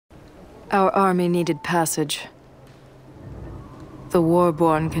Our army needed passage. The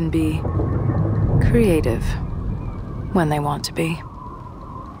Warborn can be creative when they want to be.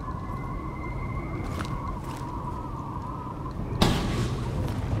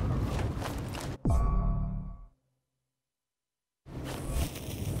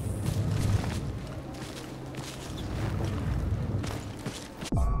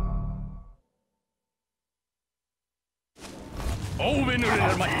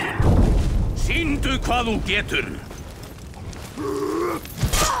 Óvinurinn mættur. Sýndu hvað þú getur.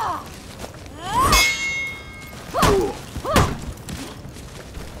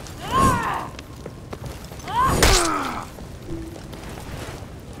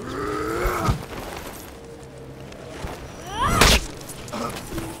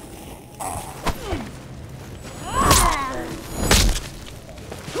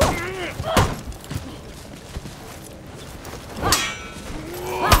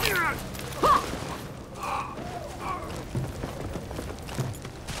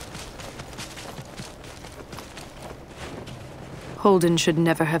 Holden should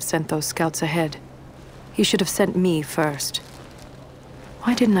never have sent those scouts ahead. He should have sent me first.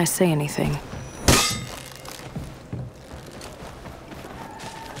 Why didn't I say anything?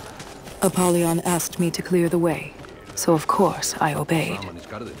 Apollyon asked me to clear the way, so of course I obeyed.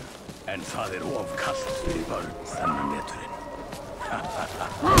 En það of kalt fyrir börn þennan veturinn.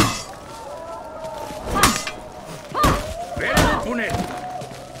 Verið búnir!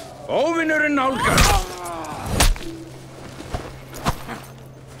 Óvinurinn nálgast!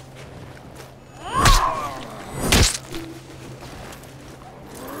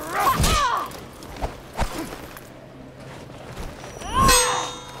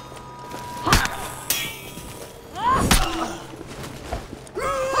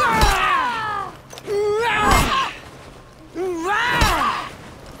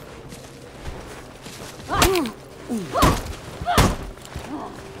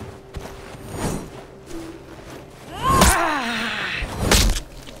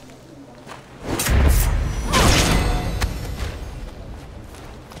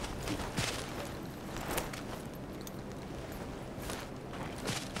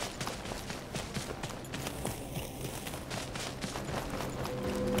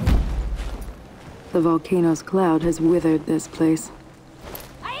 The volcano's cloud has withered this place.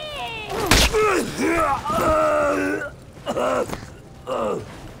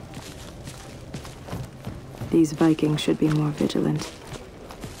 These Vikings should be more vigilant.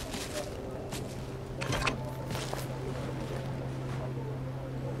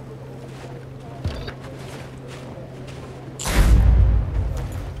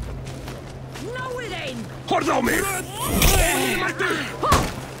 No, it ain't! Horfðu á mig!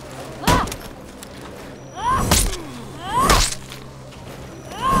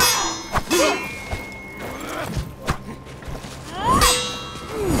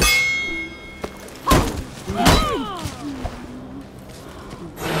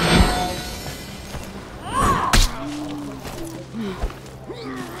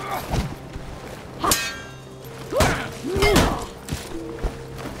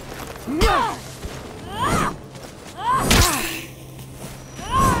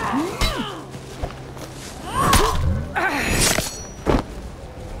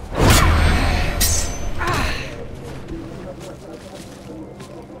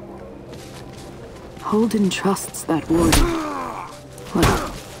 Holden trusts that warden.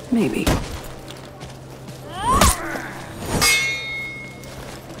 Well, maybe.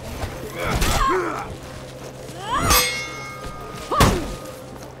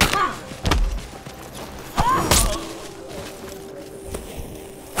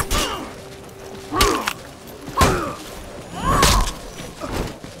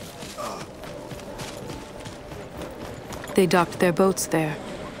 They docked their boats there,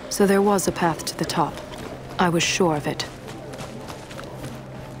 so there was a path to the top. I was sure of it.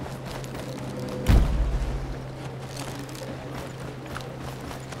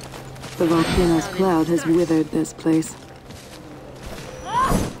 The volcano's cloud has withered this place.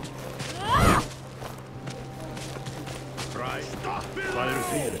 Hvað eru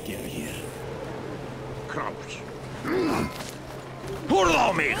þeir að gera hér? Crouch. Horfðu á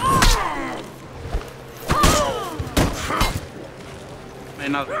mig!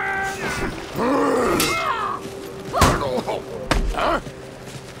 Meinað...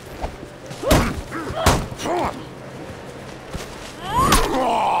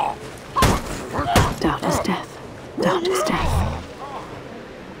 Doubt is death. Doubt is death.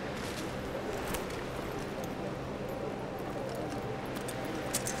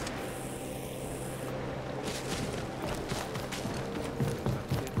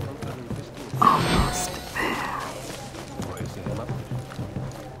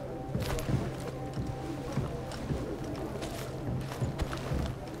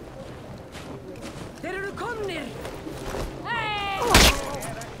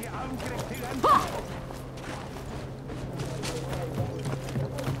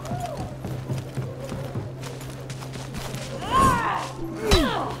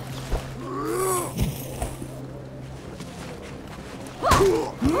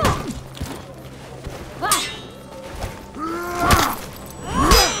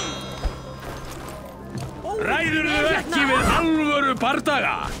 Ræðurðu ekki við alvöru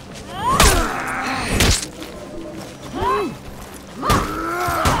bardaga?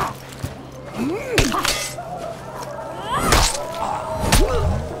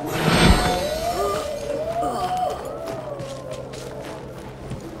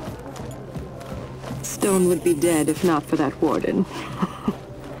 Stone would be dead if not for that warden.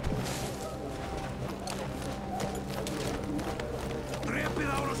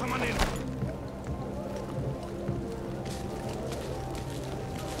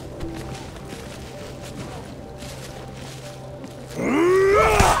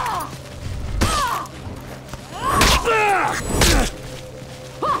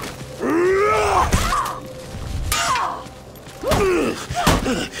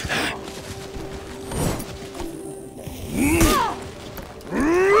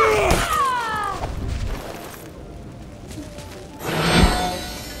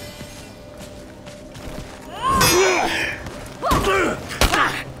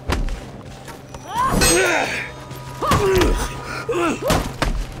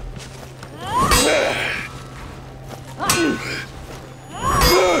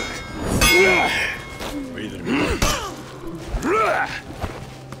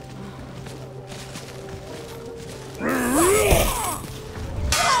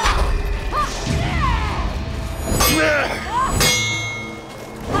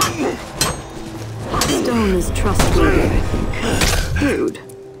 Stone is trustworthy, I think. Rude,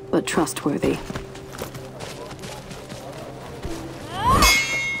 but trustworthy.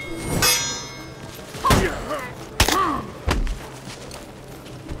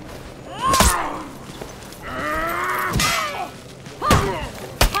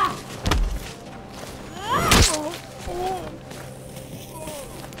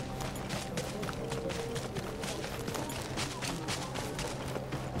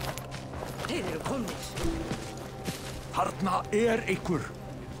 Þarna einhver.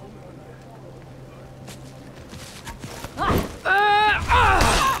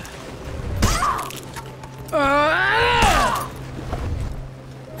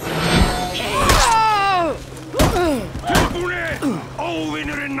 Tilbúni!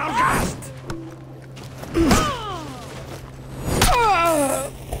 Óvinurinn nálgast!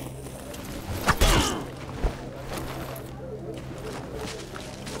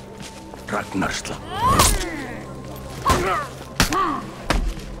 Ragnarsla.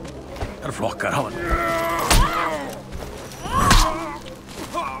 Þar flokkar hann.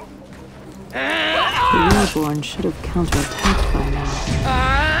 The Reborn should have counterattacked by now.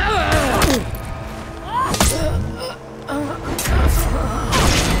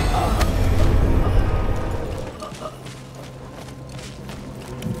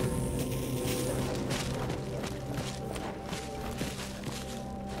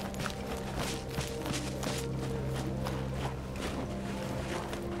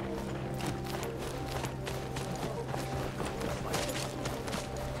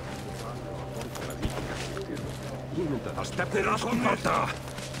 Það stefnir allt í þetta.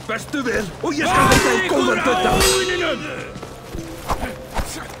 Bestu vel og ég skal veita þér góðan dödda. Óvininum!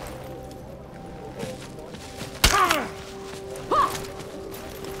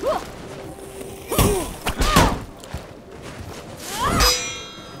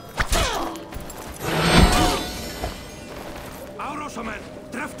 Árásamenn,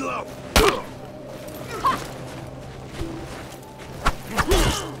 dreftu þá!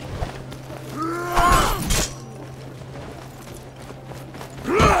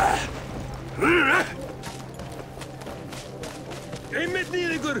 Einmitt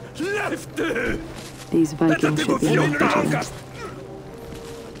nýð ykkur, hleyptu! These Vikings should be vigilant.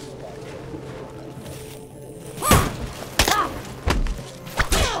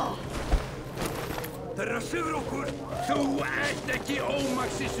 Þeirra sigur okkur, þú ert ekki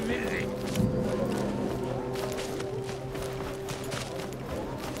ómaksis virði.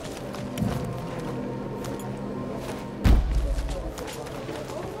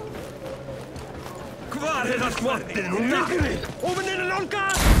 Hvar er það skvattið núna? Óvinninn er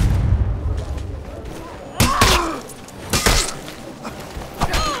nálgast!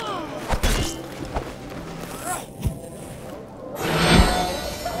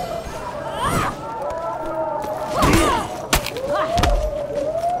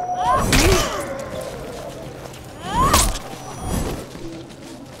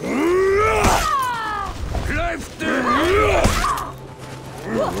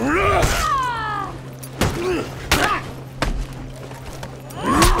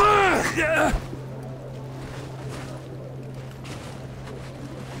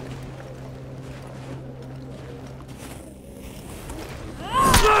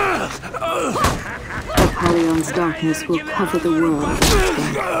 Alion's darkness will cover the world with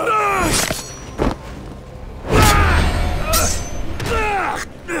everything.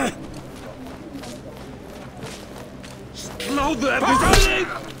 Slå them!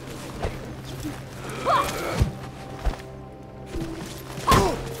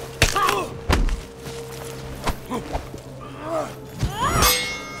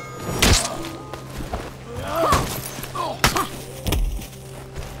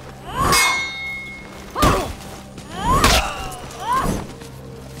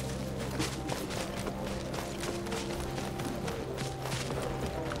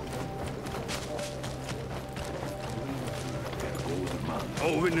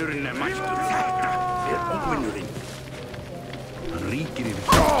 Óvinnurinn mættur. Þetta óvinnurinn. Hann ríkir yfir.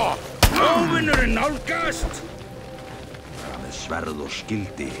 Óvinnurinn nálgast! Það með sverð og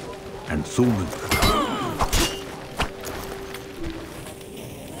skildi, en þú mundur.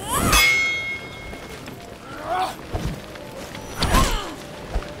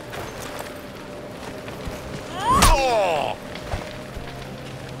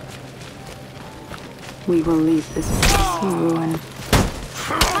 We will leave this place in ruin.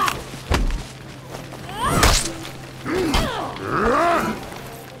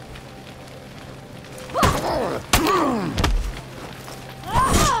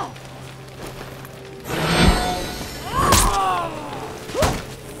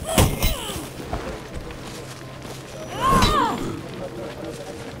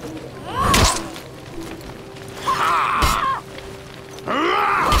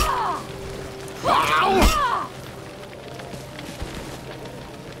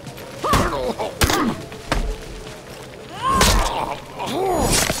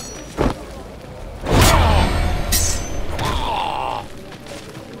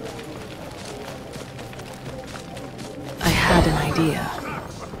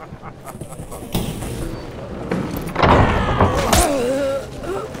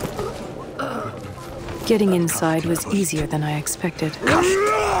 Getting inside was easier than I expected.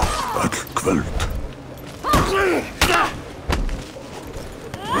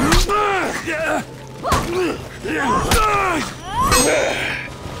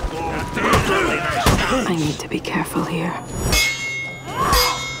 I need to be careful here.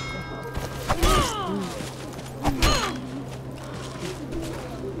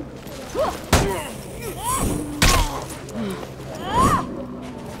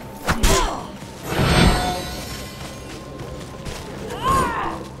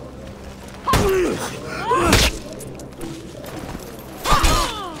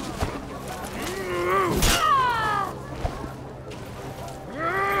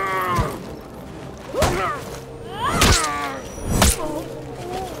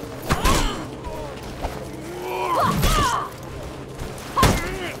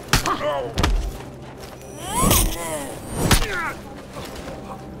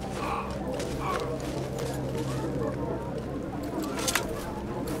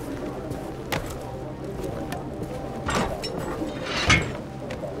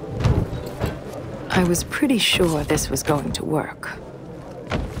 I was pretty sure this was going to work.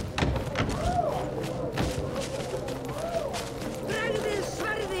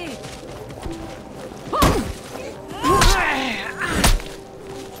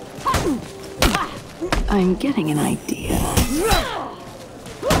 I'm getting an idea.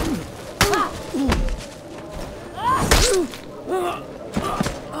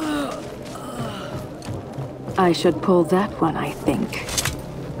 I should pull that one, I think.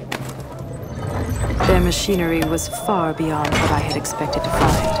 Their machinery was far beyond what I had expected to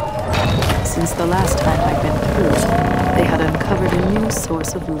find. Since the last time I'd been through, they had uncovered a new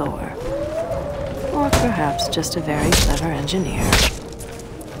source of lore. Or perhaps just a very clever engineer.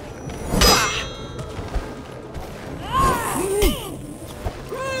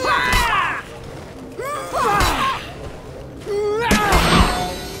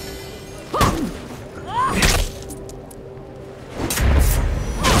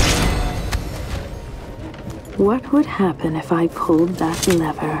 What would happen if I pulled that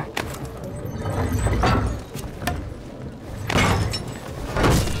lever?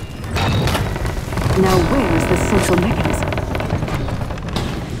 Now where's the central mechanism?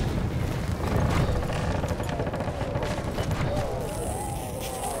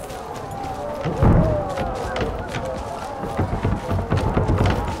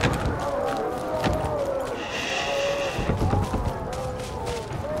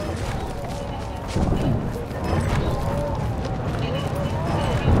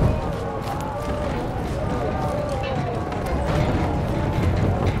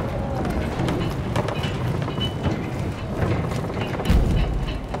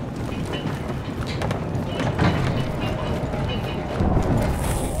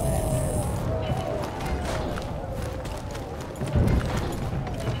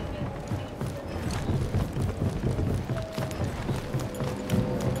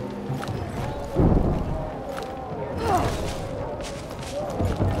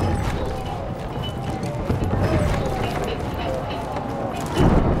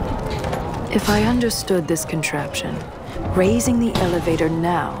 If I understood this contraption, raising the elevator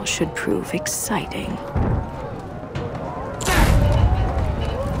now should prove exciting.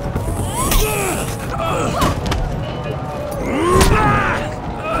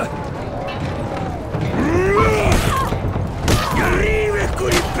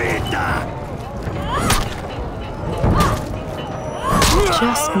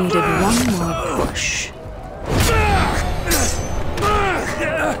 Just needed one more push.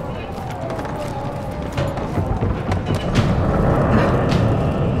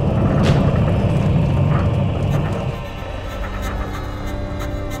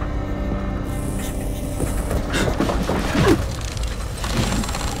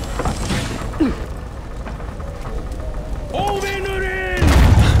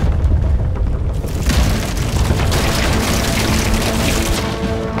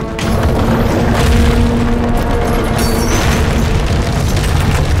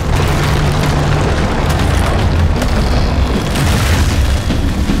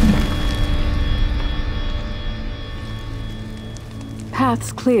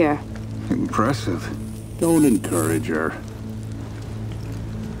 Path's clear. Impressive. Don't encourage her.